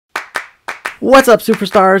What's up,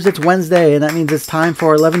 superstars? It's Wednesday, and that means it's time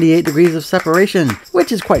for 11 Degrees of Separation,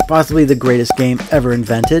 which is quite possibly the greatest game ever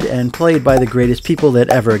invented and played by the greatest people that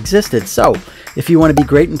ever existed. So, if you want to be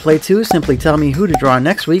great and play too, simply tell me who to draw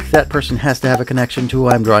next week. That person has to have a connection to who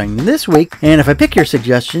I'm drawing this week, and if I pick your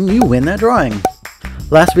suggestion, you win that drawing.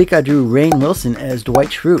 Last week I drew Rainn Wilson as Dwight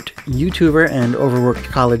Schrute. YouTuber and overworked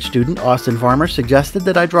college student Austin Farmer suggested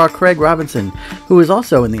that I draw Craig Robinson, who is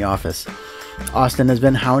also in the office. Austin has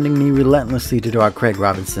been hounding me relentlessly to draw Craig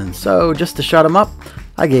Robinson, so just to shut him up,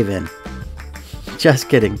 I gave in. Just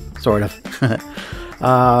kidding, sort of.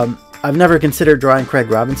 I've never considered drawing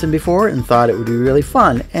Craig Robinson before and thought it would be really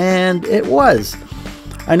fun, and it was.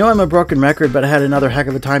 I know I'm a broken record, but I had another heck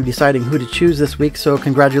of a time deciding who to choose this week, so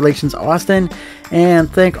congratulations, Austin,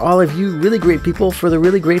 and thank all of you really great people for the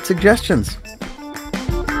really great suggestions.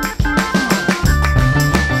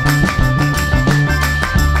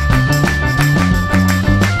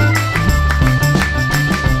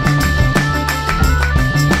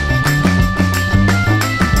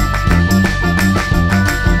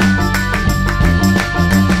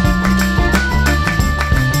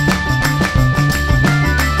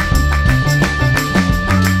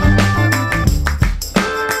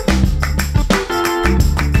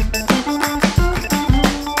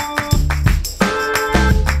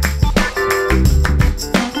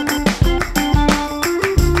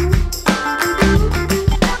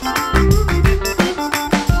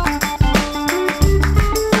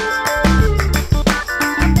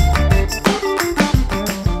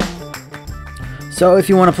 So if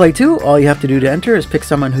you want to play too, all you have to do to enter is pick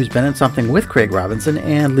someone who's been in something with Craig Robinson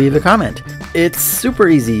and leave a comment. It's super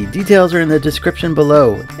easy. Details are in the description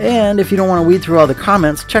below. And if you don't want to weed through all the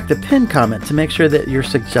comments, check the pinned comment to make sure that you're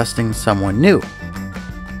suggesting someone new.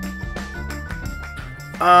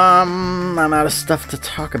 I'm out of stuff to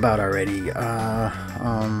talk about already.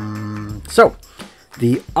 So,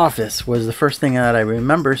 The Office was the first thing that I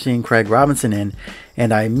remember seeing Craig Robinson in,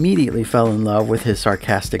 and I immediately fell in love with his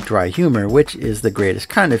sarcastic, dry humor, which is the greatest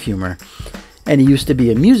kind of humor. And he used to be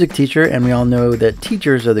a music teacher, and we all know that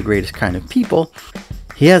teachers are the greatest kind of people.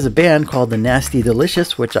 He has a band called the Nasty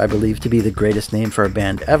Delicious, which I believe to be the greatest name for a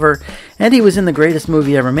band ever, and he was in the greatest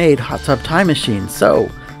movie ever made, Hot Tub Time Machine. So,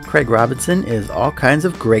 Craig Robinson is all kinds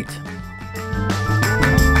of great.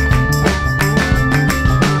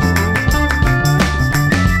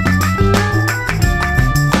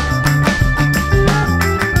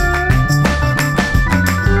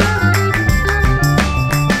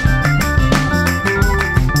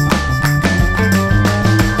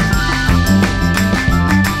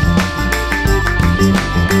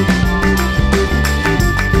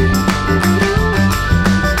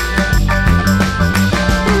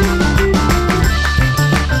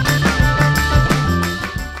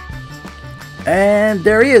 And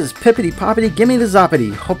there he is, Pippity Poppity, gimme the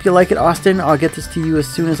Zoppity. Hope you like it, Austin. I'll get this to you as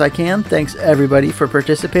soon as I can. Thanks everybody for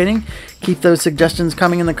participating. Keep those suggestions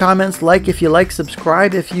coming in the comments. Like if you like,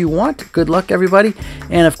 subscribe if you want. Good luck everybody.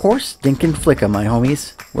 And of course, dink and flicka, my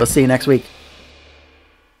homies. We'll see you next week.